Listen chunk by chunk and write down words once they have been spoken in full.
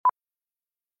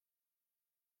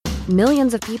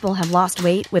Millions of people have lost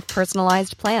weight with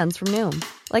personalized plans from Noom.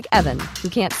 Like Evan, who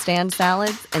can't stand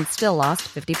salads and still lost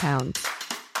 50 pounds.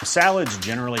 Salads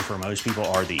generally for most people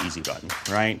are the easy button,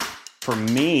 right? For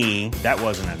me, that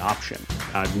wasn't an option.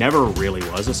 I never really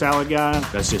was a salad guy.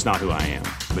 That's just not who I am.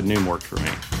 But Noom worked for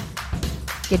me.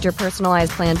 Get your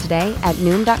personalized plan today at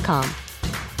Noom.com.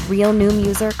 Real Noom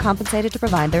user compensated to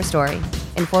provide their story.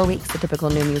 In 4 weeks, the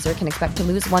typical Noom user can expect to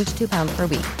lose 1 to 2 pounds per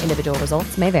week. Individual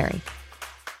results may vary.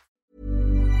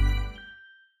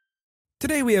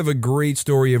 Today we have a great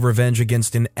story of revenge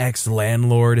against an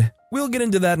ex-landlord. We'll get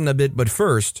into that in a bit, but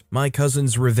first, my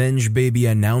cousin's revenge baby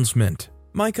announcement.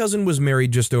 My cousin was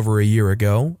married just over a year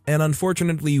ago, and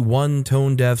unfortunately one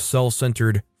tone-deaf,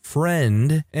 self-centered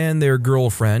friend and their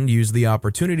girlfriend used the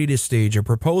opportunity to stage a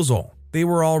proposal. They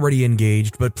were already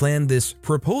engaged but planned this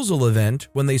proposal event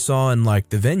when they saw and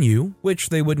liked the venue, which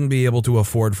they wouldn't be able to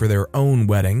afford for their own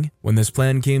wedding. When this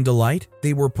plan came to light,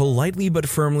 they were politely but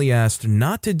firmly asked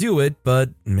not to do it, but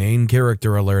main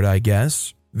character alert, I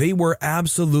guess. They were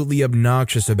absolutely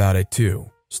obnoxious about it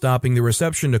too, stopping the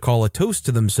reception to call a toast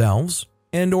to themselves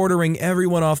and ordering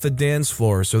everyone off the dance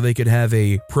floor so they could have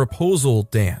a proposal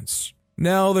dance.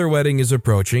 Now their wedding is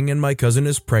approaching and my cousin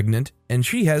is pregnant and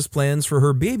she has plans for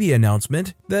her baby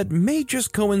announcement that may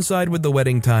just coincide with the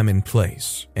wedding time and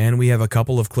place. And we have a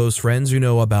couple of close friends who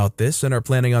know about this and are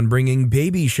planning on bringing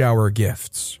baby shower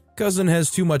gifts. Cousin has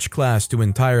too much class to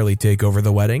entirely take over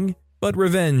the wedding, but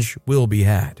revenge will be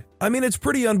had. I mean, it's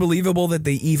pretty unbelievable that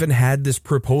they even had this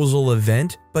proposal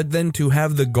event, but then to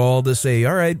have the gall to say,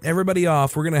 all right, everybody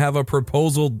off, we're going to have a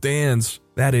proposal dance.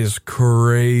 That is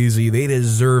crazy. They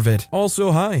deserve it.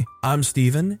 Also, hi, I'm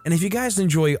Steven, and if you guys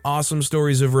enjoy awesome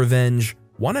stories of revenge,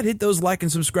 why not hit those like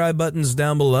and subscribe buttons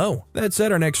down below? That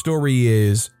said, our next story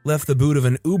is, left the boot of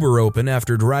an Uber open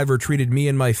after driver treated me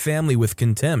and my family with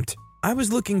contempt. I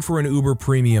was looking for an Uber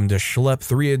Premium to schlep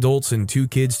 3 adults and 2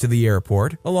 kids to the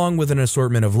airport, along with an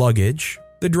assortment of luggage.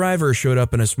 The driver showed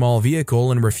up in a small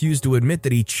vehicle and refused to admit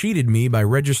that he cheated me by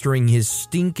registering his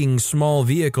stinking small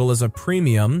vehicle as a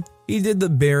premium. He did the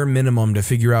bare minimum to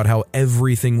figure out how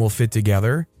everything will fit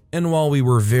together, and while we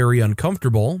were very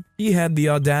uncomfortable, he had the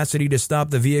audacity to stop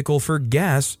the vehicle for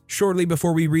gas shortly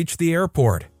before we reached the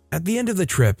airport. At the end of the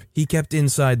trip, he kept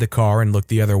inside the car and looked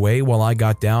the other way while I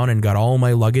got down and got all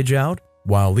my luggage out.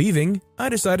 While leaving, I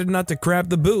decided not to crab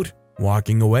the boot.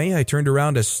 Walking away, I turned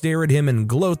around to stare at him and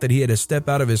gloat that he had to step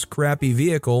out of his crappy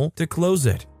vehicle to close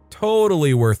it.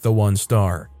 Totally worth the 1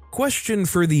 star. Question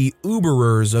for the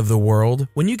Uberers of the world: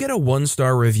 when you get a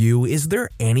 1-star review, is there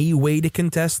any way to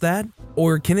contest that?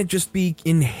 Or can it just be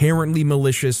inherently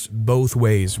malicious both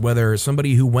ways, whether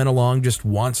somebody who went along just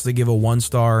wants to give a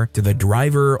 1-star to the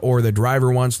driver or the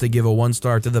driver wants to give a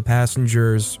 1-star to the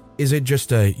passengers? Is it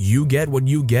just a you get what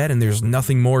you get and there's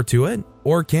nothing more to it?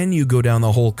 Or can you go down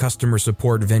the whole customer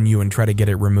support venue and try to get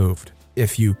it removed,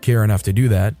 if you care enough to do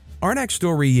that? Our next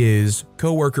story is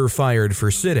coworker fired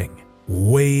for sitting.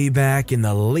 Way back in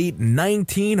the late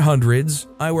 1900s,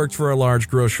 I worked for a large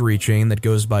grocery chain that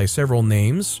goes by several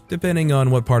names, depending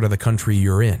on what part of the country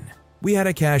you're in. We had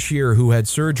a cashier who had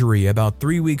surgery about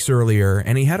 3 weeks earlier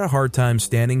and he had a hard time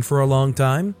standing for a long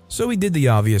time, so he did the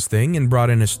obvious thing and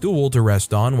brought in a stool to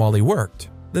rest on while he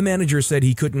worked. The manager said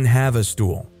he couldn't have a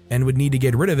stool and would need to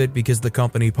get rid of it because the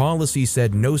company policy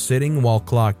said no sitting while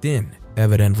clocked in,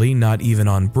 evidently not even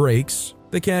on breaks.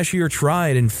 The cashier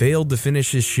tried and failed to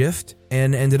finish his shift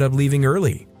and ended up leaving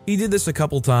early. He did this a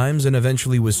couple times and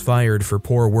eventually was fired for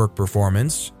poor work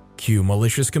performance. Cue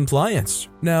malicious compliance.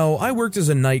 Now, I worked as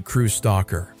a night crew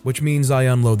stalker, which means I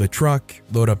unload the truck,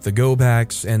 load up the go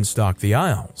backs, and stock the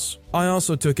aisles. I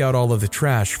also took out all of the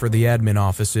trash for the admin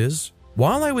offices.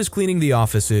 While I was cleaning the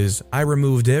offices, I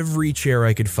removed every chair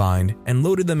I could find and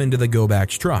loaded them into the go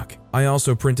backs truck. I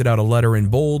also printed out a letter in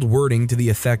bold wording to the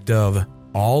effect of,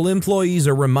 "All employees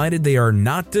are reminded they are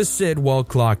not to sit while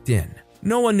clocked in."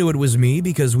 No one knew it was me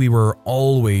because we were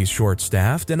always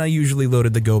short-staffed and I usually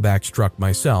loaded the go-backs truck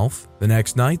myself. The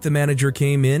next night, the manager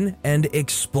came in and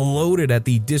exploded at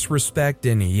the disrespect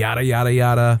and yada yada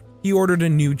yada. He ordered a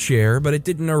new chair, but it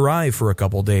didn't arrive for a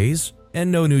couple days,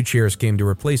 and no new chairs came to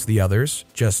replace the others,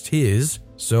 just his,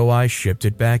 so I shipped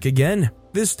it back again.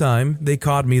 This time, they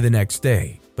caught me the next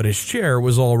day, but his chair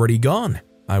was already gone.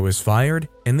 I was fired,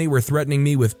 and they were threatening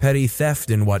me with petty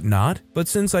theft and whatnot, but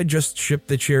since I just shipped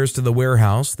the chairs to the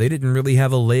warehouse, they didn't really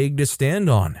have a leg to stand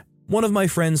on. One of my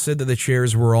friends said that the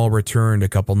chairs were all returned a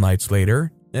couple nights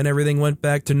later, and everything went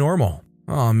back to normal.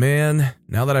 Aw man,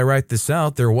 now that I write this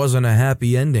out, there wasn't a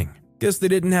happy ending. Guess they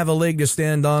didn't have a leg to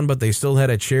stand on, but they still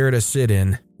had a chair to sit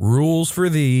in. Rules for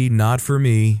thee, not for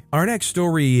me. Our next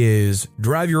story is,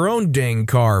 drive your own dang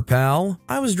car, pal.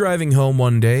 I was driving home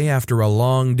one day after a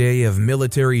long day of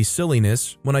military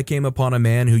silliness when I came upon a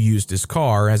man who used his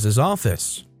car as his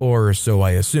office. Or so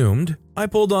I assumed. I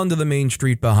pulled onto the main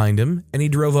street behind him, and he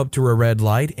drove up to a red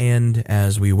light and,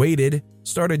 as we waited,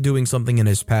 started doing something in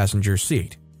his passenger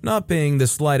seat. Not paying the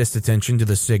slightest attention to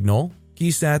the signal, he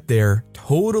sat there,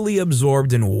 totally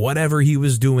absorbed in whatever he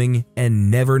was doing and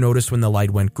never noticed when the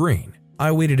light went green.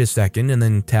 I waited a second and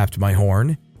then tapped my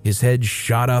horn. His head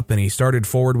shot up and he started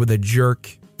forward with a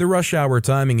jerk. The rush hour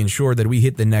timing ensured that we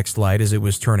hit the next light as it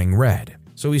was turning red.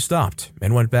 So he stopped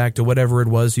and went back to whatever it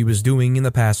was he was doing in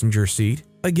the passenger seat.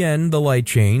 Again, the light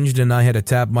changed and I had to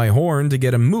tap my horn to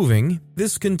get him moving.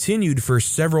 This continued for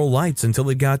several lights until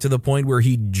it got to the point where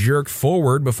he jerked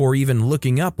forward before even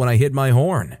looking up when I hit my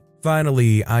horn.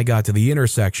 Finally, I got to the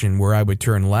intersection where I would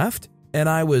turn left, and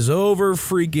I was over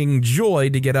freaking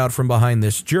joyed to get out from behind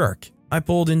this jerk. I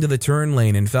pulled into the turn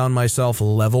lane and found myself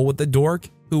level with the dork,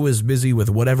 who was busy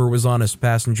with whatever was on his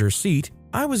passenger seat.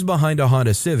 I was behind a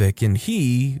Honda Civic and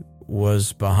he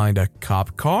was behind a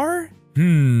cop car?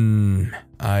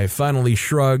 I finally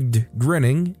shrugged,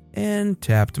 grinning, and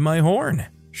tapped my horn.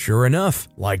 Sure enough,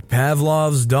 like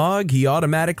Pavlov's dog, he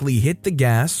automatically hit the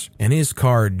gas, and his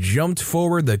car jumped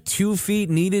forward the 2 feet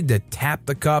needed to tap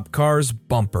the cop car's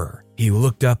bumper. He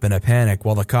looked up in a panic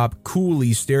while the cop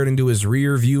coolly stared into his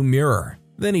rear view mirror.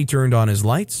 Then he turned on his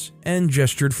lights and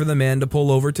gestured for the man to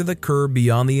pull over to the curb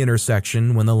beyond the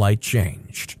intersection when the light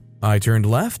changed. I turned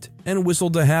left and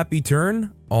whistled a happy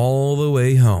turn all the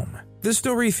way home. This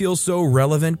story feels so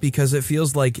relevant because it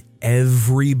feels like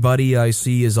everybody I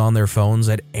see is on their phones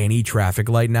at any traffic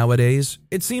light nowadays.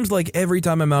 It seems like every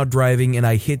time I'm out driving and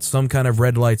I hit some kind of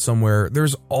red light somewhere,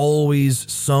 there's always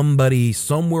somebody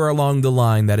somewhere along the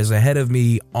line that is ahead of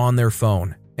me on their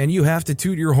phone. And you have to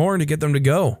toot your horn to get them to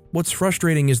go. What's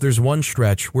frustrating is there's one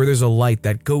stretch where there's a light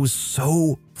that goes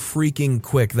so freaking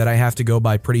quick that I have to go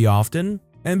by pretty often.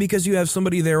 And because you have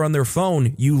somebody there on their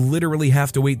phone, you literally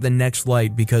have to wait the next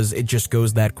light because it just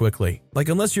goes that quickly. Like,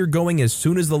 unless you're going as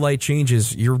soon as the light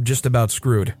changes, you're just about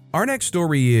screwed. Our next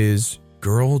story is,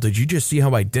 girl, did you just see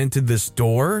how I dented this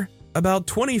door? About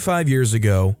 25 years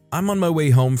ago, I'm on my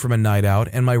way home from a night out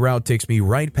and my route takes me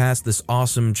right past this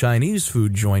awesome Chinese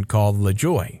food joint called La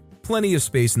Joy. Plenty of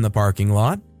space in the parking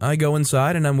lot. I go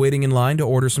inside and I'm waiting in line to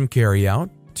order some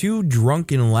carryout. 2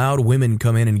 drunken loud women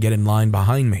come in and get in line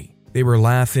behind me. They were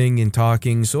laughing and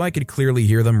talking, so I could clearly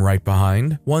hear them right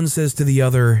behind. One says to the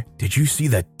other, "Did you see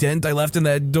the dent I left in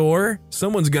that door?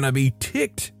 Someone's gonna be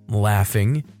ticked."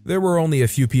 Laughing. There were only a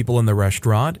few people in the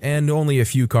restaurant and only a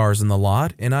few cars in the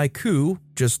lot, and I coo,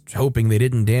 just hoping they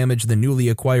didn't damage the newly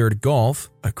acquired Golf,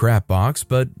 a crap box,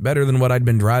 but better than what I'd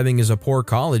been driving as a poor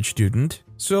college student.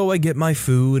 So I get my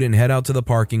food and head out to the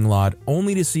parking lot,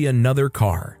 only to see another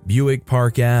car, Buick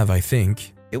Park Ave, I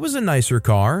think. It was a nicer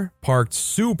car, parked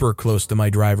super close to my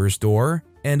driver's door,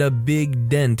 and a big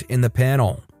dent in the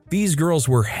panel. These girls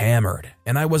were hammered,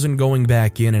 and I wasn't going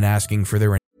back in and asking for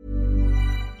their...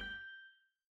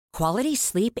 Quality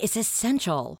sleep is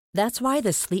essential. That's why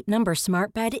the Sleep Number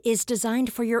Smart Bed is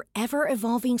designed for your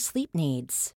ever-evolving sleep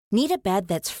needs. Need a bed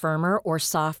that's firmer or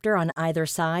softer on either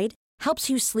side? Helps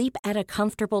you sleep at a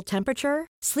comfortable temperature?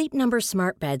 Sleep Number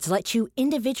Smart Beds let you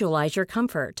individualize your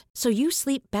comfort, so you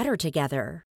sleep better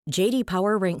together. J.D.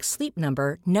 Power ranks Sleep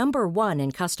Number number 1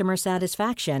 in customer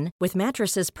satisfaction with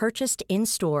mattresses purchased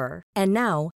in-store. And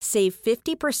now, save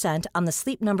 50% on the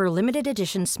Sleep Number Limited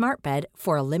Edition Smart Bed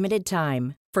for a limited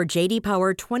time. For J.D.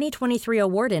 Power 2023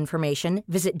 award information,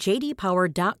 visit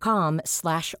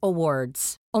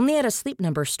jdpower.com/awards. Only at a Sleep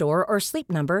Number store or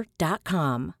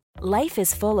sleepnumber.com. Life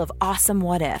is full of awesome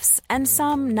what-ifs, and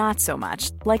some not so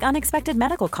much, like unexpected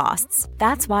medical costs.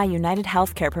 That's why United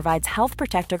Healthcare provides Health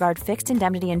Protector Guard fixed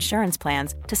indemnity insurance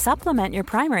plans to supplement your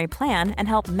primary plan and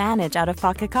help manage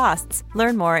out-of-pocket costs.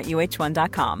 Learn more at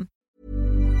uh1.com.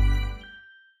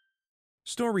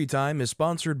 Storytime is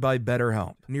sponsored by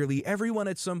BetterHelp. Nearly everyone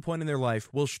at some point in their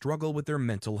life will struggle with their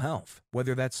mental health,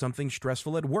 whether that's something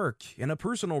stressful at work, in a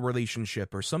personal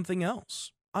relationship, or something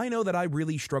else. I know that I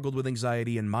really struggled with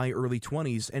anxiety in my early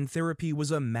 20s, and therapy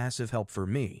was a massive help for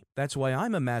me. That's why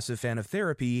I'm a massive fan of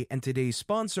therapy and today's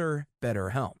sponsor,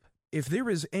 BetterHelp. If there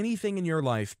is anything in your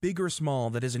life, big or small,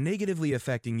 that is negatively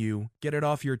affecting you, get it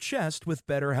off your chest with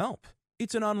BetterHelp.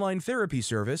 It's an online therapy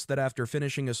service that after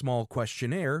finishing a small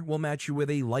questionnaire will match you with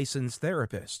a licensed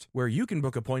therapist, where you can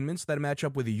book appointments that match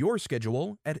up with your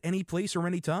schedule at any place or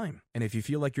any time. And if you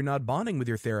feel like you're not bonding with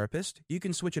your therapist, you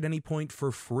can switch at any point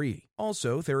for free.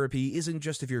 Also, therapy isn't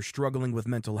just if you're struggling with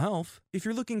mental health. If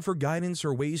you're looking for guidance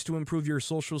or ways to improve your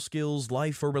social skills,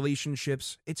 life, or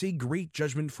relationships, it's a great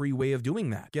judgment-free way of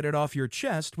doing that. Get it off your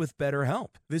chest with BetterHelp.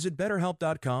 Visit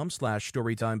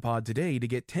BetterHelp.com/StorytimePod today to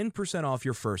get 10% off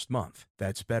your first month.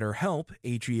 That's BetterHelp,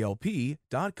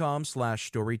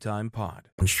 HELP.com/StorytimePod.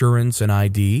 Insurance and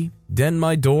ID, dent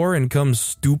my door and come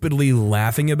stupidly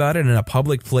laughing about it in a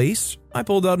public place. I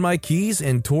pulled out my keys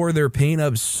and tore their paint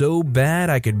up so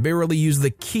bad I could barely use the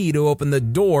key to open the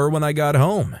door when I got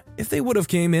home. If they would have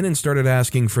came in and started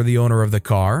asking for the owner of the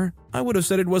car, I would have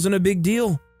said it wasn't a big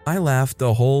deal. I laughed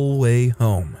the whole way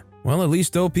home. Well, at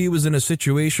least OP was in a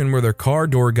situation where their car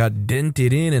door got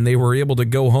dented in and they were able to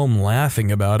go home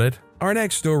laughing about it. Our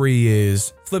next story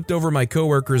is, flipped over my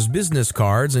coworker's business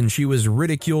cards and she was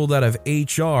ridiculed out of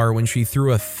HR when she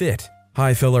threw a fit.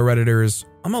 Hi fellow Redditors,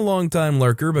 I'm a long-time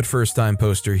lurker but first-time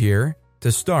poster here.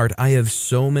 To start, I have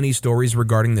so many stories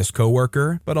regarding this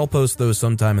coworker, but I'll post those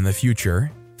sometime in the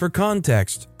future. For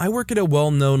context, I work at a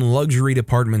well-known luxury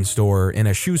department store in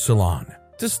a shoe salon.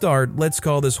 To start, let's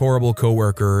call this horrible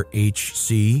coworker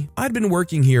HC. I'd been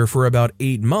working here for about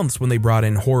 8 months when they brought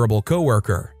in horrible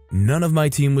coworker. None of my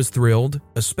team was thrilled,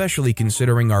 especially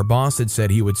considering our boss had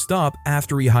said he would stop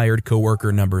after he hired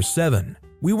coworker number 7.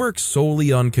 We work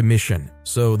solely on commission,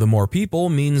 so the more people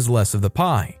means less of the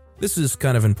pie. This is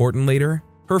kind of important later.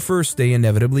 Her first day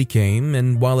inevitably came,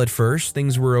 and while at first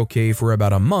things were okay for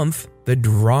about a month, the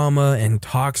drama and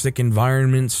toxic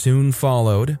environment soon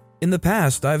followed. In the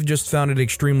past, I've just found it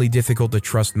extremely difficult to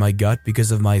trust my gut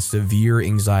because of my severe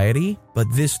anxiety, but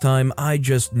this time I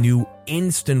just knew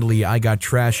instantly I got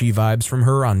trashy vibes from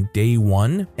her on day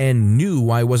 1 and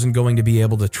knew I wasn't going to be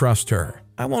able to trust her.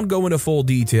 I won't go into full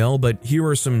detail, but here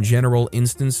are some general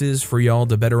instances for y'all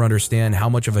to better understand how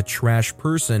much of a trash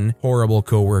person horrible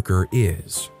coworker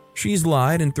is. She's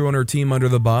lied and thrown her team under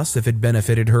the bus if it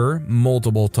benefited her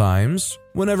multiple times.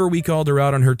 Whenever we called her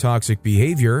out on her toxic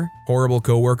behavior, horrible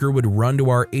coworker would run to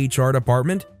our HR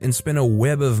department and spin a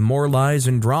web of more lies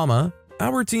and drama.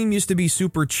 Our team used to be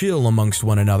super chill amongst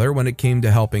one another when it came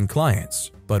to helping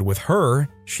clients, but with her,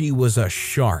 she was a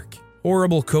shark.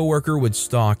 Horrible coworker would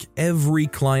stalk every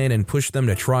client and push them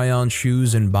to try on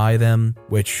shoes and buy them,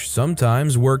 which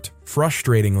sometimes worked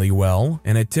frustratingly well,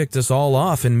 and it ticked us all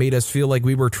off and made us feel like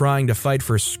we were trying to fight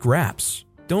for scraps.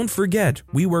 Don't forget,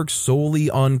 we work solely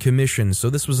on commission, so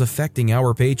this was affecting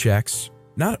our paychecks.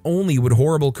 Not only would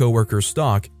horrible coworker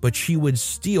stalk, but she would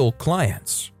steal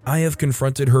clients. I have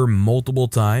confronted her multiple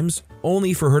times,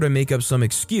 only for her to make up some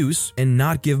excuse and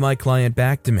not give my client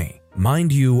back to me.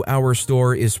 Mind you, our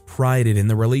store is prided in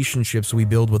the relationships we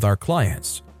build with our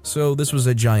clients, so this was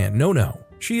a giant no-no.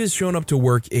 She has shown up to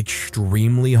work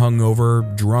extremely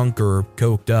hungover, drunk, or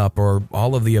coked up, or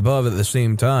all of the above at the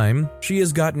same time. She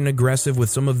has gotten aggressive with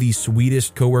some of the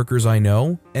sweetest coworkers I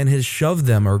know, and has shoved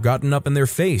them or gotten up in their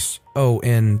face. Oh,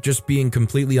 and just being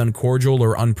completely uncordial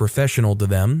or unprofessional to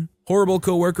them. Horrible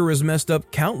coworker has messed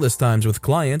up countless times with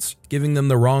clients, giving them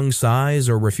the wrong size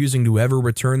or refusing to ever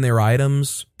return their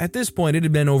items. At this point, it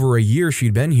had been over a year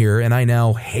she'd been here, and I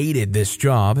now hated this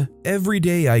job. Every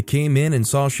day I came in and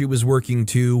saw she was working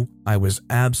too, I was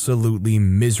absolutely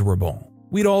miserable.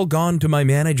 We'd all gone to my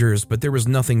managers, but there was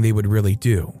nothing they would really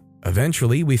do.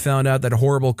 Eventually, we found out that a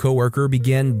horrible coworker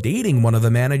began dating one of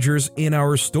the managers in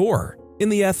our store. In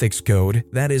the ethics code,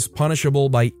 that is punishable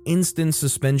by instant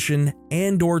suspension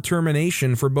and/or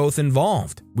termination for both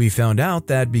involved. We found out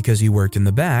that because he worked in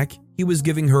the back, he was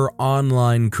giving her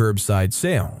online curbside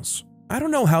sales. I don't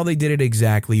know how they did it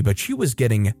exactly, but she was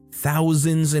getting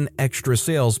thousands in extra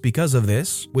sales because of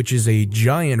this, which is a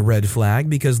giant red flag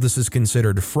because this is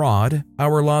considered fraud.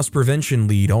 Our loss prevention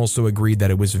lead also agreed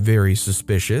that it was very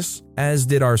suspicious, as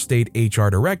did our state HR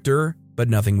director, but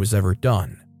nothing was ever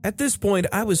done. At this point,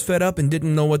 I was fed up and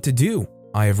didn't know what to do.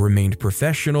 I have remained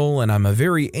professional and I'm a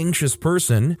very anxious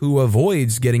person who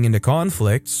avoids getting into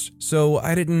conflicts, so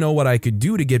I didn't know what I could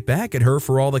do to get back at her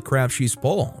for all the crap she's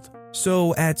pulled.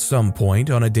 So at some point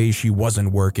on a day she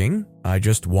wasn't working, I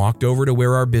just walked over to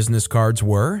where our business cards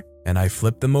were and I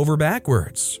flipped them over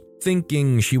backwards,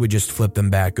 thinking she would just flip them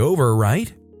back over,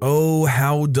 right? Oh,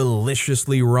 how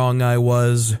deliciously wrong I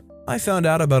was. I found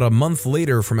out about a month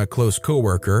later from a close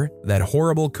coworker that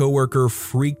horrible coworker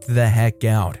freaked the heck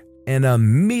out and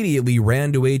immediately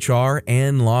ran to HR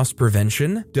and loss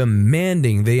prevention,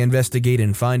 demanding they investigate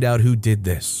and find out who did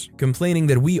this, complaining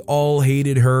that we all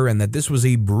hated her and that this was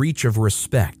a breach of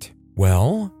respect.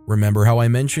 Well, remember how I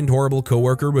mentioned horrible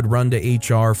coworker would run to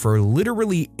HR for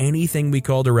literally anything we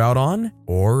called her out on?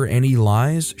 Or any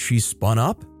lies she spun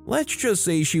up? Let's just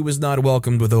say she was not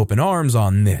welcomed with open arms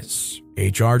on this.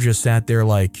 HR just sat there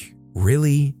like,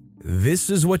 really? This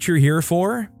is what you're here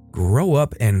for? Grow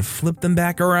up and flip them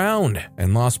back around.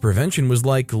 And loss prevention was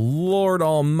like, Lord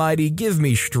Almighty, give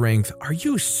me strength. Are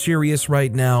you serious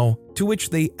right now? To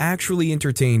which they actually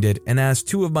entertained it and asked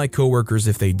 2 of my coworkers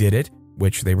if they did it,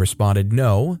 which they responded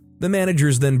no. The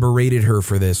managers then berated her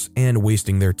for this and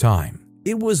wasting their time.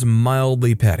 It was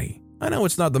mildly petty. I know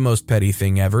it's not the most petty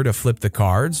thing ever to flip the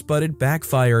cards, but it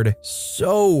backfired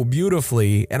so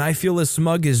beautifully, and I feel as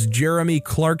smug as Jeremy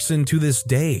Clarkson to this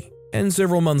day. And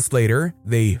several months later,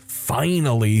 they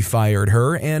finally fired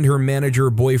her and her manager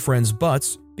boyfriend's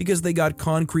butts because they got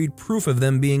concrete proof of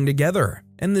them being together.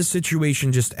 And this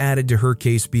situation just added to her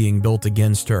case being built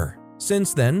against her.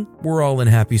 Since then, we're all in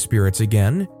happy spirits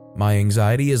again. My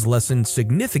anxiety has lessened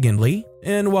significantly,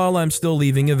 and while I'm still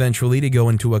leaving eventually to go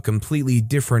into a completely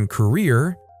different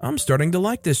career, I'm starting to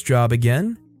like this job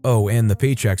again. Oh, and the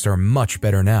paychecks are much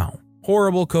better now.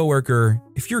 Horrible coworker,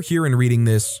 if you're here and reading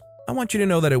this, I want you to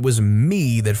know that it was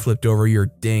me that flipped over your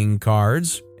dang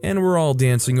cards, and we're all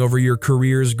dancing over your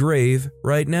career's grave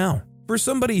right now. For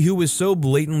somebody who was so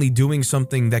blatantly doing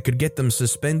something that could get them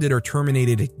suspended or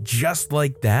terminated just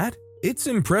like that, it's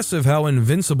impressive how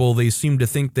invincible they seem to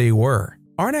think they were.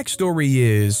 Our next story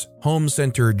is Home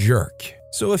Center Jerk.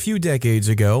 So a few decades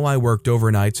ago, I worked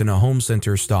overnights in a home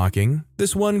center stocking.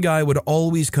 This one guy would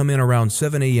always come in around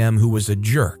 7 a.m. who was a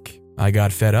jerk. I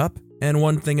got fed up. And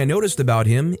one thing I noticed about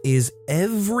him is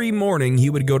every morning he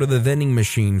would go to the vending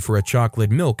machine for a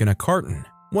chocolate milk in a carton.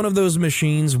 One of those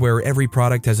machines where every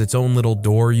product has its own little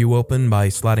door you open by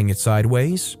sliding it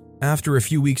sideways. After a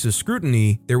few weeks of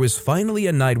scrutiny, there was finally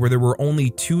a night where there were only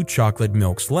 2 chocolate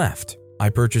milks left. I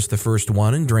purchased the first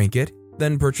one and drank it,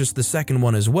 then purchased the second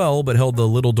one as well but held the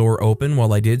little door open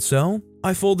while I did so.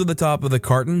 I folded the top of the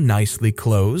carton nicely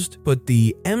closed, put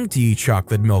the empty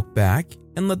chocolate milk back,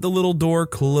 and let the little door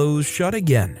close shut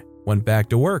again. Went back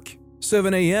to work.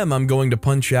 7 a.m. I'm going to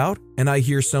punch out, and I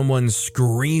hear someone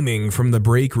screaming from the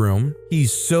break room.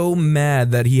 He's so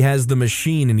mad that he has the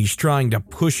machine and he's trying to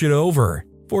push it over.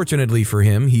 Fortunately for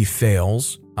him, he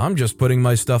fails. I'm just putting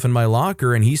my stuff in my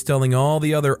locker and he's telling all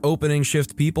the other opening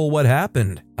shift people what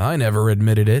happened. I never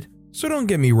admitted it. So don't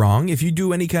get me wrong, if you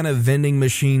do any kind of vending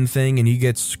machine thing and you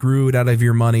get screwed out of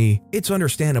your money, it's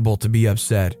understandable to be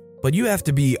upset. But you have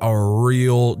to be a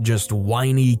real, just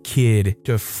whiny kid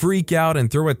to freak out and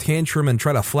throw a tantrum and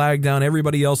try to flag down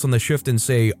everybody else on the shift and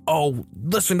say, oh,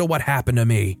 listen to what happened to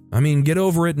me. I mean, get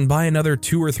over it and buy another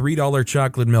 $2 or $3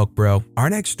 chocolate milk, bro.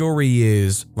 Our next story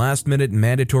is last minute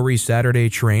mandatory Saturday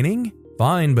training?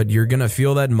 Fine, but you're gonna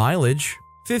feel that mileage.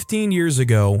 15 years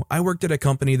ago, I worked at a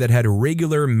company that had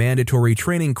regular mandatory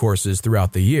training courses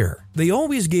throughout the year. They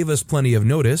always gave us plenty of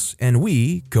notice, and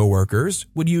we, coworkers,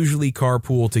 would usually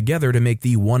carpool together to make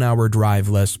the 1-hour drive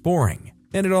less boring.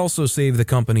 And it also saved the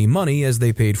company money as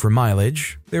they paid for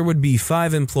mileage. There would be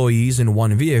 5 employees in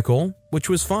one vehicle, which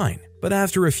was fine. But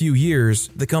after a few years,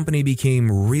 the company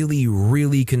became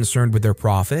really concerned with their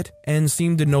profit and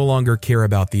seemed to no longer care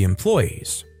about the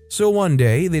employees. So one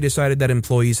day, they decided that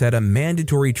employees had a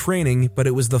mandatory training, but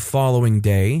it was the following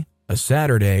day, a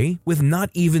Saturday, with not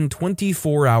even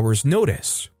 24 hours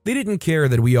notice. They didn't care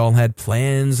that we all had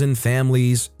plans and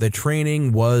families. The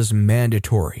training was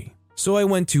mandatory. So I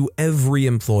went to every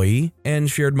employee and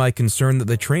shared my concern that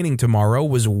the training tomorrow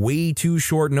was way too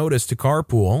short notice to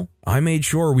carpool. I made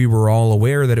sure we were all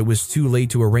aware that it was too late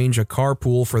to arrange a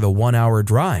carpool for the 1-hour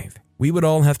drive. We would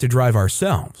all have to drive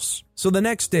ourselves. So the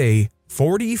next day,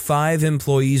 45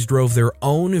 employees drove their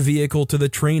own vehicle to the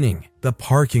training. The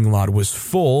parking lot was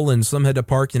full and some had to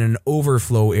park in an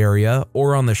overflow area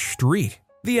or on the street.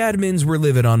 The admins were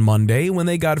livid on Monday when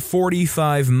they got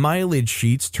 45 mileage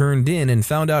sheets turned in and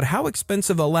found out how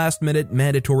expensive a last-minute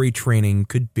mandatory training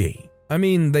could be. I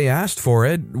mean, they asked for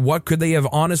it. What could they have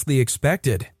honestly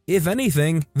expected? If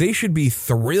anything, they should be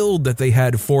thrilled that they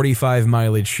had 45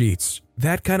 mileage sheets.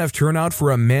 That kind of turnout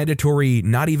for a mandatory,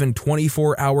 not even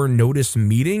 24-hour notice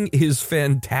meeting is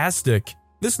fantastic.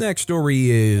 This next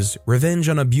story is Revenge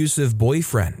on Abusive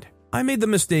Boyfriend. I made the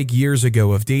mistake years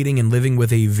ago of dating and living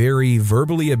with a very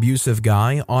verbally abusive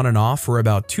guy on and off for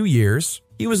about 2 years.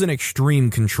 He was an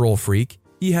extreme control freak.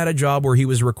 He had a job where he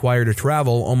was required to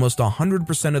travel almost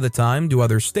 100% of the time to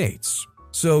other states.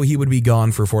 So he would be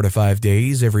gone for 4 to 5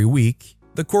 days every week.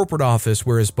 The corporate office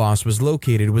where his boss was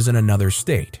located was in another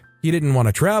state. He didn't want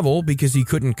to travel because he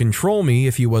couldn't control me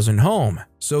if he wasn't home,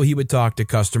 so he would talk to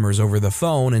customers over the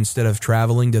phone instead of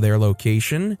traveling to their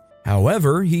location.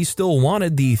 However, he still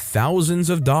wanted the thousands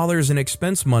of dollars in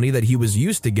expense money that he was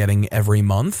used to getting every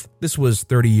month. This was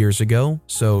 30 years ago,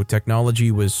 so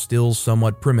technology was still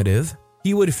somewhat primitive.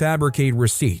 He would fabricate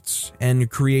receipts and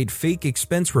create fake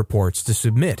expense reports to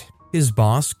submit. His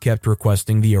boss kept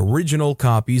requesting the original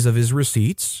copies of his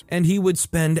receipts, and he would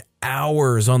spend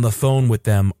hours on the phone with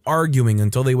them arguing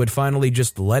until they would finally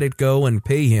just let it go and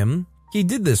pay him. He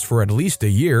did this for at least a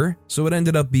year, so it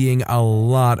ended up being a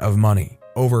lot of money,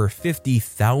 over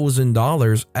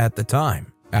 $50,000 at the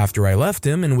time. After I left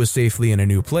him and was safely in a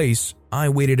new place, I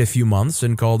waited a few months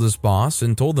and called his boss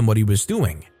and told him what he was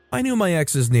doing. I knew my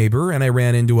ex's neighbor and I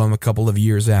ran into him a couple of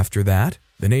years after that.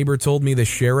 The neighbor told me the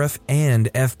sheriff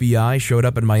and FBI showed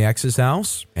up at my ex's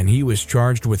house and he was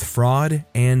charged with fraud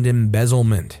and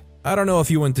embezzlement. I don't know if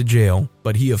he went to jail,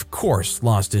 but he of course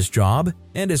lost his job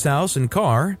and his house and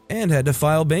car and had to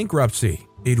file bankruptcy.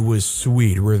 It was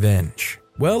sweet revenge.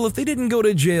 Well, if they didn't go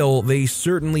to jail, they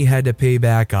certainly had to pay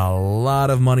back a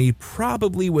lot of money,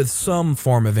 probably with some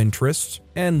form of interest,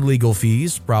 and legal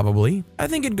fees, probably. I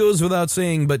think it goes without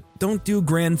saying, but don't do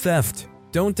grand theft.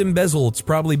 Don't embezzle, it's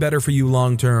probably better for you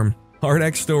long term. Our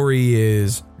next story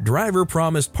is, driver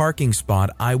promised parking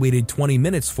spot I waited 20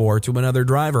 minutes for to another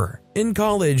driver. In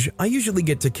college, I usually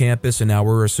get to campus an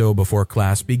hour or so before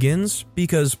class begins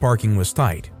because parking was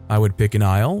tight. I would pick an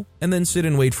aisle and then sit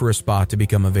and wait for a spot to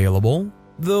become available.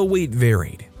 The wait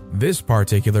varied. This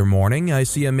particular morning, I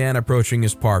see a man approaching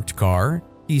his parked car.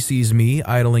 He sees me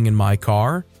idling in my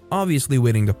car, obviously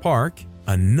waiting to park.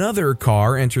 Another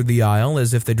car entered the aisle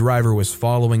as if the driver was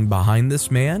following behind this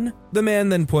man. The man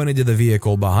then pointed to the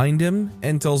vehicle behind him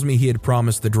and tells me he had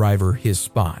promised the driver his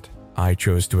spot. I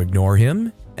chose to ignore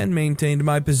him and maintained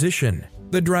my position.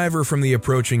 The driver from the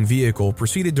approaching vehicle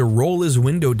proceeded to roll his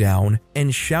window down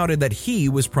and shouted that he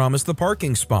was promised the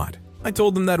parking spot. I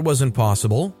told him that wasn't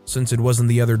possible, since it wasn't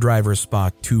the other driver's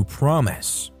spot to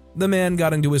promise. The man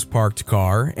got into his parked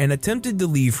car and attempted to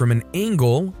leave from an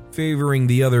angle favoring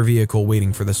the other vehicle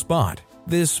waiting for the spot.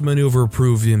 This maneuver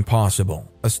proved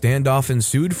impossible. A standoff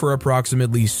ensued for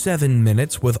approximately 7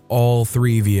 minutes with all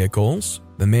three vehicles,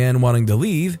 the man wanting to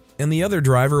leave and the other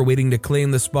driver waiting to claim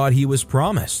the spot he was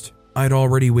promised. I'd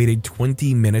already waited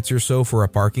 20 minutes or so for a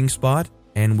parking spot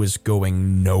and was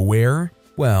going nowhere.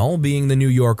 Well, being the New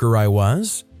Yorker I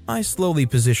was, I slowly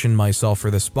positioned myself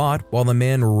for the spot while the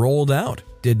man rolled out.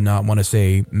 Did not want to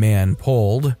say man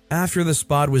pulled. After the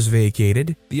spot was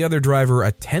vacated, the other driver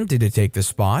attempted to take the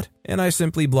spot, and I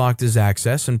simply blocked his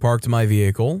access and parked my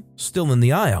vehicle, still in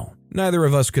the aisle. Neither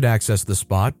of us could access the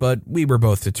spot, but we were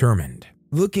both determined.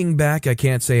 Looking back, I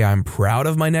can't say I'm proud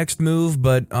of my next move,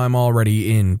 but I'm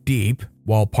already in deep.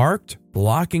 While parked,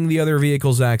 blocking the other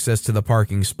vehicle's access to the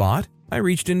parking spot, I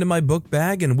reached into my book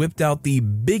bag and whipped out the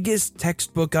biggest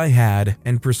textbook I had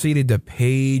and proceeded to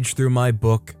page through my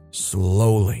book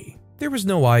slowly. There was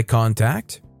no eye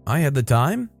contact. I had the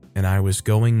time, and I was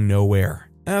going nowhere.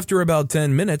 After about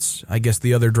 10 minutes, I guess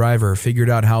the other driver figured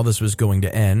out how this was going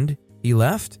to end. He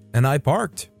left, and I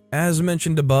parked. As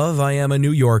mentioned above, I am a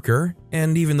New Yorker,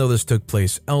 and even though this took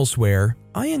place elsewhere,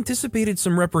 I anticipated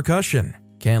some repercussion.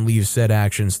 Can't leave said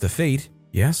actions to fate.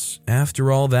 Yes, after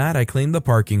all that, I claimed the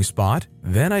parking spot.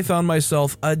 Then I found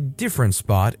myself a different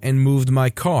spot and moved my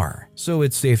car. So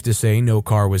it's safe to say no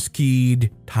car was keyed,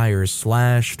 tires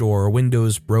slashed, or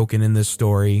windows broken in this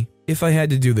story. If I had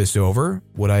to do this over,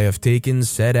 would I have taken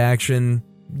said action?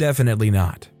 Definitely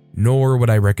not. Nor would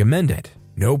I recommend it.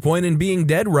 No point in being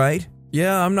dead right.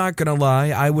 Yeah, I'm not gonna lie,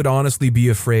 I would honestly be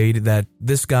afraid that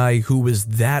this guy who was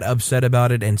that upset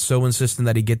about it and so insistent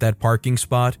that he get that parking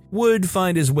spot would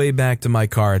find his way back to my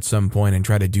car at some point and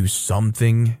try to do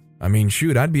something. I mean,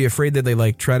 shoot, I'd be afraid that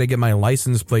they try to get my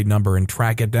license plate number and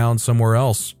track it down somewhere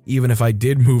else, even if I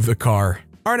did move the car.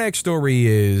 Our next story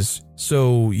is,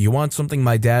 so you want something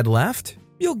my dad left?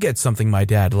 You'll get something my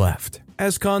dad left.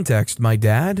 As context, my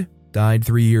dad died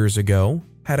 3 years ago,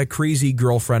 had a crazy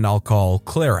girlfriend I'll call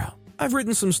Clara. I've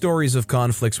written some stories of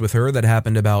conflicts with her that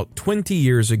happened about 20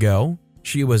 years ago.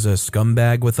 She was a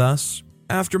scumbag with us.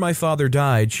 After my father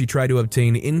died, she tried to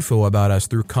obtain info about us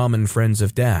through common friends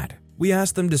of dad. We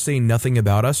asked them to say nothing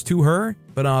about us to her,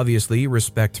 but obviously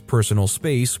respect personal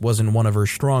space wasn't one of her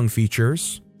strong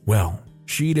features. Well,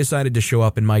 she decided to show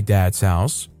up in my dad's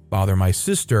house, bother my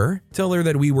sister, tell her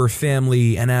that we were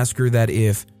family, and ask her that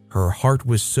if her heart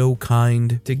was so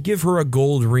kind, to give her a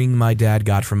gold ring my dad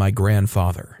got from my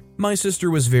grandfather. My sister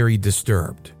was very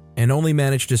disturbed and only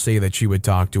managed to say that she would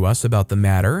talk to us about the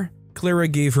matter. Clara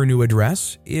gave her new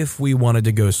address if we wanted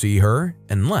to go see her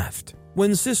and left.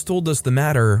 When Sis told us the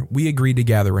matter, we agreed to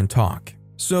gather and talk.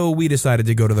 So we decided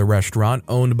to go to the restaurant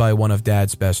owned by one of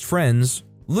Dad's best friends,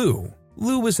 Lou.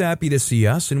 Lou was happy to see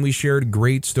us and we shared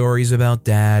great stories about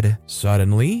Dad.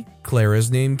 Suddenly,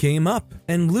 Clara's name came up,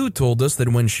 and Lou told us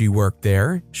that when she worked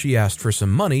there, she asked for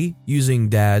some money using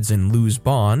Dad's and Lou's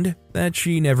bond that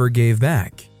she never gave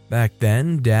back. Back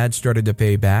then, Dad started to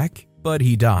pay back, but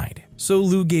he died. So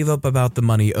Lou gave up about the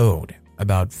money owed,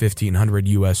 about $1,500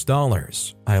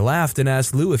 US. I laughed and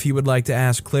asked Lou if he would like to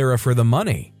ask Clara for the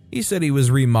money. He said he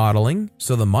was remodeling,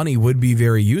 so the money would be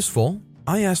very useful.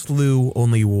 I asked Lou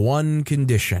only one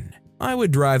condition. I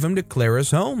would drive him to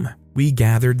Clara's home. We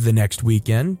gathered the next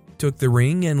weekend, took the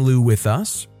ring and Lou with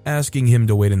us, asking him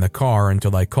to wait in the car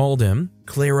until I called him.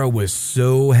 Clara was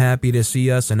so happy to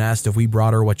see us and asked if we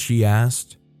brought her what she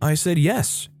asked. I said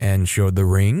yes and showed the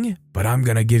ring, but I'm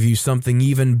gonna give you something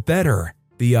even better.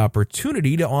 The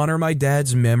opportunity to honor my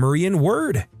dad's memory and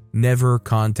word. Never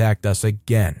contact us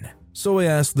again. So I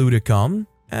asked Lou to come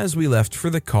as we left for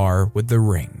the car with the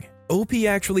ring. OP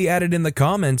actually added in the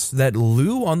comments that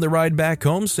Lou on the ride back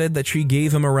home said that she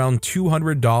gave him around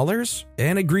 $200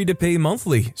 and agreed to pay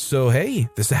monthly. So hey,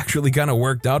 this actually kind of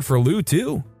worked out for Lou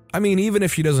too. I mean, even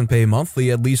if she doesn't pay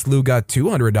monthly, at least Lou got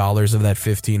 $200 of that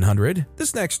 $1,500.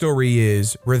 This next story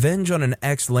is Revenge on an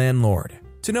Ex-Landlord.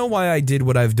 To know why I did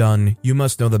what I've done, you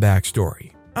must know the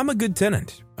backstory. I'm a good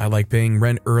tenant. I like paying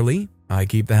rent early. I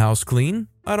keep the house clean.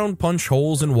 I don't punch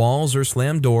holes in walls or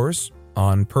slam doors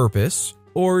on purpose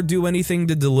or do anything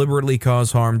to deliberately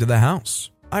cause harm to the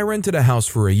house. I rented a house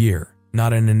for a year.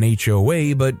 Not in an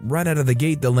HOA, but right out of the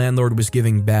gate the landlord was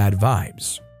giving bad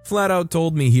vibes. Flat out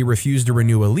told me he refused to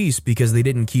renew a lease because they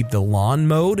didn't keep the lawn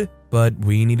mowed, but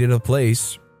we needed a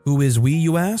place. Who is we,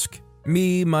 you ask?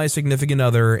 Me, my significant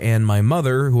other, and my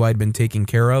mother, who I'd been taking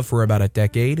care of for about a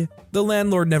decade. The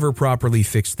landlord never properly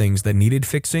fixed things that needed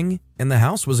fixing, and the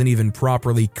house wasn't even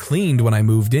properly cleaned when I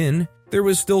moved in. There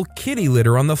was still kitty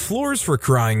litter on the floors for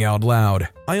crying out loud.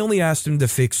 I only asked him to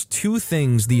fix 2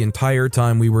 things the entire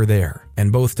time we were there,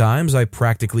 and both times I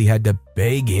practically had to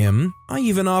beg him. I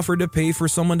even offered to pay for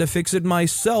someone to fix it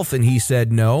myself and he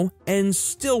said no, and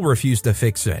still refused to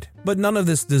fix it. But none of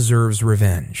this deserves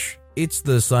revenge. It's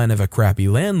the sign of a crappy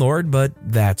landlord, but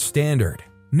that's standard.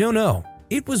 No,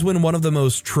 it was when one of the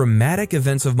most traumatic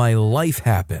events of my life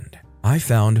happened. I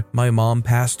found my mom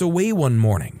passed away one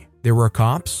morning. There were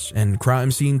cops and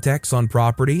crime scene techs on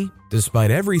property.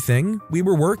 Despite everything, we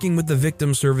were working with the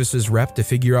victim services rep to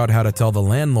figure out how to tell the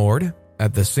landlord.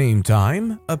 At the same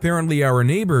time, apparently our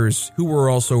neighbors, who were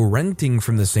also renting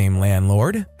from the same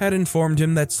landlord, had informed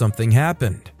him that something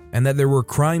happened and that there were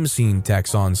crime scene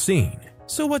techs on scene.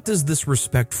 So what does this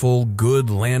respectful, good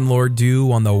landlord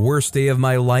do on the worst day of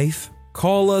my life?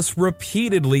 Call us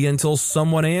repeatedly until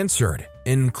someone answered,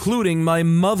 including my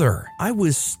mother. I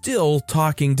was still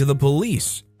talking to the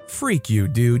police. Freak you,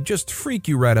 dude. Just freak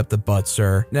you right up the butt,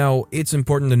 sir. Now, it's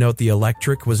important to note the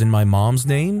electric was in my mom's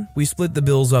name. We split the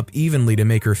bills up evenly to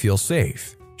make her feel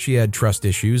safe. She had trust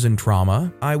issues and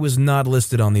trauma. I was not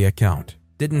listed on the account.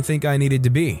 Didn't think I needed to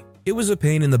be. It was a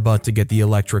pain in the butt to get the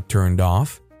electric turned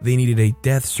off. They needed a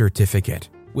death certificate,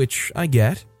 which I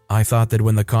get. I thought that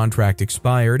when the contract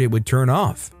expired, it would turn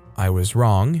off. I was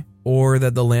wrong. Or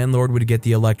that the landlord would get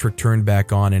the electric turned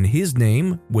back on in his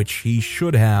name, which he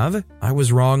should have. I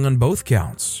was wrong on both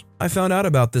counts. I found out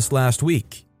about this last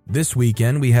week. This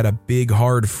weekend, we had a big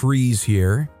hard freeze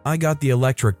here. I got the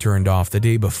electric turned off the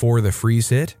day before the freeze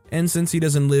hit, and since he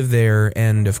doesn't live there,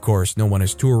 and of course no one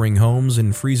is touring homes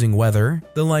in freezing weather,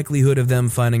 the likelihood of them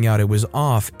finding out it was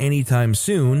off anytime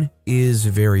soon is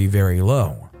very, very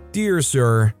low. Dear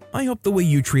sir, I hope the way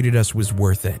you treated us was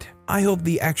worth it. I hope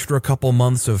the extra couple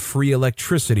months of free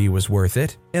electricity was worth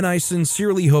it, and I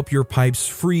sincerely hope your pipes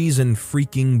freeze and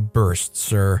freaking burst,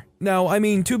 sir. Now, I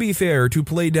mean, to be fair, to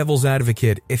play devil's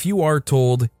advocate, if you are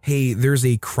told, hey, there's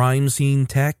a crime scene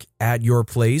tech at your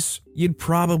place, you'd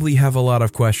probably have a lot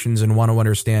of questions and want to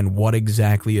understand what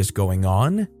exactly is going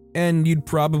on. And you'd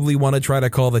probably want to try to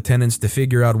call the tenants to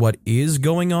figure out what is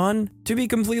going on. To be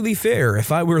completely fair,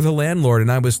 if I were the landlord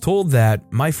and I was told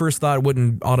that, my first thought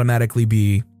wouldn't automatically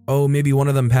be, oh, maybe one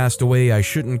of them passed away, I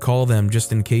shouldn't call them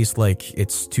just in case, like,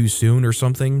 it's too soon or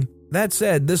something. That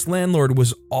said, this landlord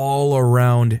was all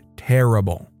around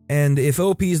terrible. And if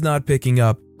OP's not picking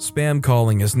up, spam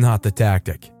calling is not the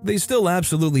tactic. They still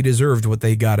absolutely deserved what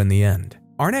they got in the end.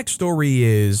 Our next story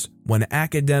is When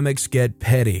Academics Get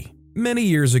Petty. Many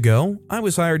years ago, I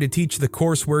was hired to teach the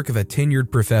coursework of a tenured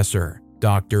professor.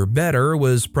 Dr. Better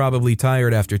was probably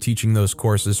tired after teaching those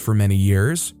courses for many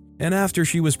years, and after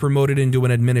she was promoted into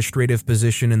an administrative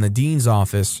position in the dean's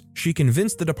office, she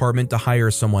convinced the department to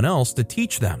hire someone else to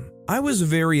teach them. I was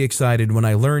very excited when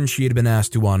I learned she had been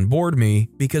asked to onboard me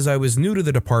because I was new to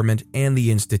the department and the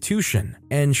institution,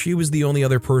 and she was the only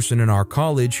other person in our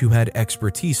college who had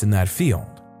expertise in that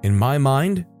field. In my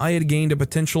mind, I had gained a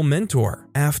potential mentor.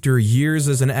 After years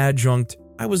as an adjunct,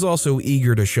 I was also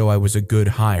eager to show I was a good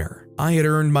hire. I had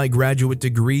earned my graduate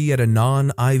degree at a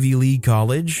non-Ivy League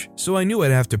college, so I knew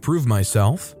I'd have to prove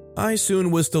myself. I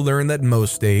soon was to learn that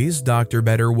most days, Dr.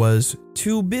 Better was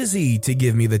too busy to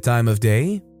give me the time of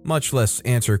day, much less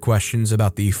answer questions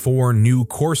about the 4 new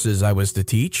courses I was to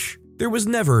teach. There was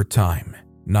never time.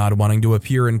 Not wanting to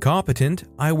appear incompetent,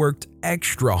 I worked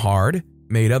extra hard,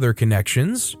 made other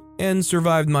connections, and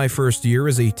survived my first year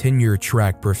as a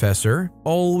tenure-track professor,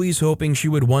 always hoping she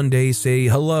would one day say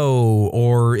hello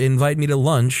or invite me to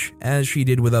lunch as she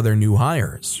did with other new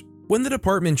hires. When the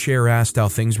department chair asked how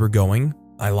things were going,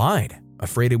 I lied,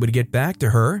 afraid it would get back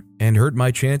to her and hurt my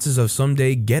chances of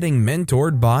someday getting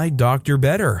mentored by Dr.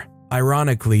 Better.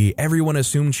 Ironically, everyone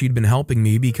assumed she'd been helping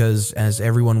me because, as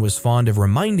everyone was fond of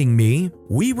reminding me,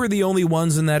 we were the only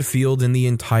ones in that field in the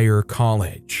entire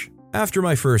college. After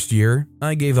my first year,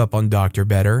 I gave up on Dr.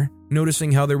 Better,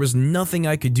 noticing how there was nothing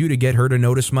I could do to get her to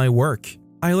notice my work.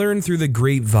 I learned through the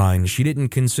grapevine she didn't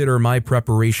consider my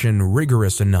preparation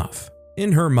rigorous enough.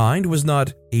 In her mind, was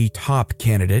not a top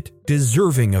candidate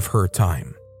deserving of her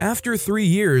time. After 3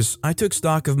 years, I took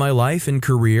stock of my life and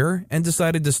career and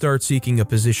decided to start seeking a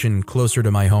position closer to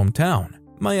my hometown.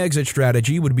 My exit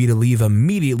strategy would be to leave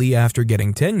immediately after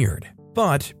getting tenured.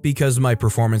 But because my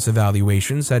performance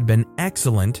evaluations had been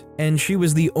excellent and she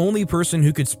was the only person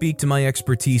who could speak to my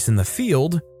expertise in the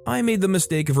field, I made the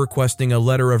mistake of requesting a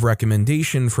letter of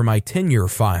recommendation for my tenure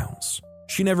files.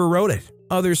 She never wrote it.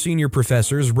 Other senior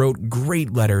professors wrote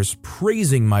great letters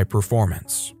praising my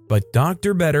performance, but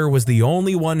Dr. Better was the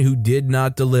only one who did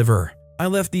not deliver. I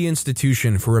left the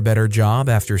institution for a better job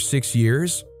after 6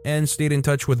 years and stayed in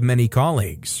touch with many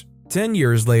colleagues. 10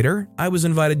 years later, I was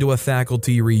invited to a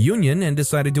faculty reunion and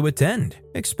decided to attend,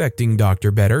 expecting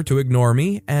Dr. Better to ignore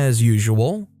me as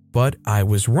usual, but I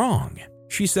was wrong.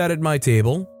 She sat at my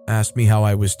table, asked me how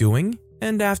I was doing,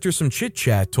 and after some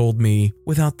chit-chat told me,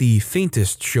 without the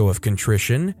faintest show of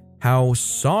contrition, how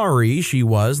sorry she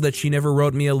was that she never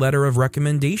wrote me a letter of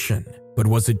recommendation. But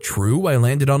was it true I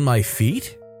landed on my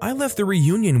feet? I left the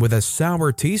reunion with a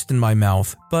sour taste in my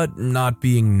mouth, but not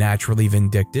being naturally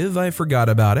vindictive, I forgot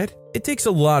about it. It takes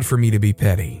a lot for me to be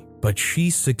petty, but she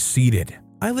succeeded.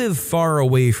 I live far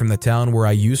away from the town where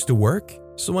I used to work,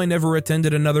 so I never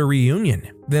attended another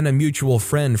reunion. Then a mutual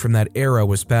friend from that era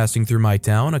was passing through my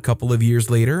town a couple of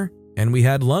years later, and we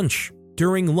had lunch.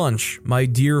 During lunch, my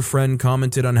dear friend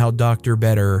commented on how Dr.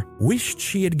 Better wished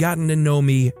she had gotten to know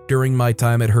me during my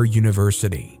time at her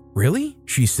university. Really?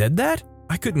 She said that?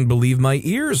 I couldn't believe my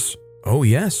ears. Oh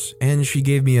yes, and she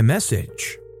gave me a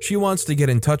message. She wants to get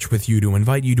in touch with you to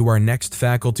invite you to our next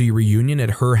faculty reunion at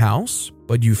her house,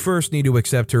 but you first need to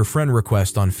accept her friend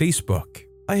request on Facebook.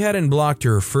 I hadn't blocked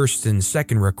her first and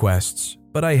second requests,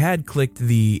 but I had clicked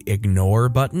the ignore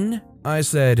button. I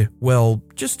said, well,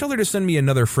 just tell her to send me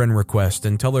another friend request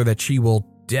and tell her that she will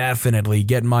definitely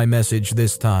get my message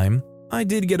this time. I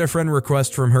did get a friend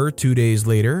request from her 2 days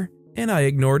later, and I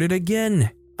ignored it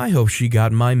again. I hope she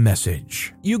got my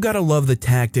message. You gotta love the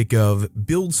tactic of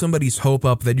build somebody's hope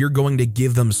up that you're going to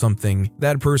give them something,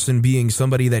 that person being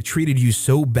somebody that treated you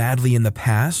so badly in the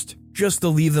past, just to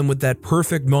leave them with that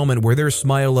perfect moment where their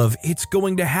smile of, it's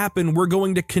going to happen, we're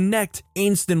going to connect,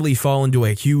 instantly fall into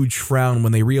a huge frown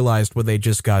when they realized what they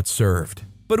just got served.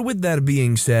 But with that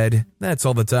being said, that's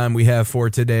all the time we have for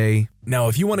today. Now,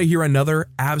 if you want to hear another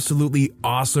absolutely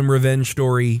awesome revenge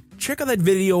story, check out that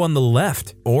video on the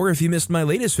left. Or if you missed my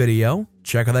latest video,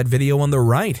 check out that video on the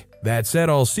right. That said,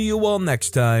 I'll see you all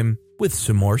next time with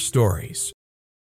some more stories.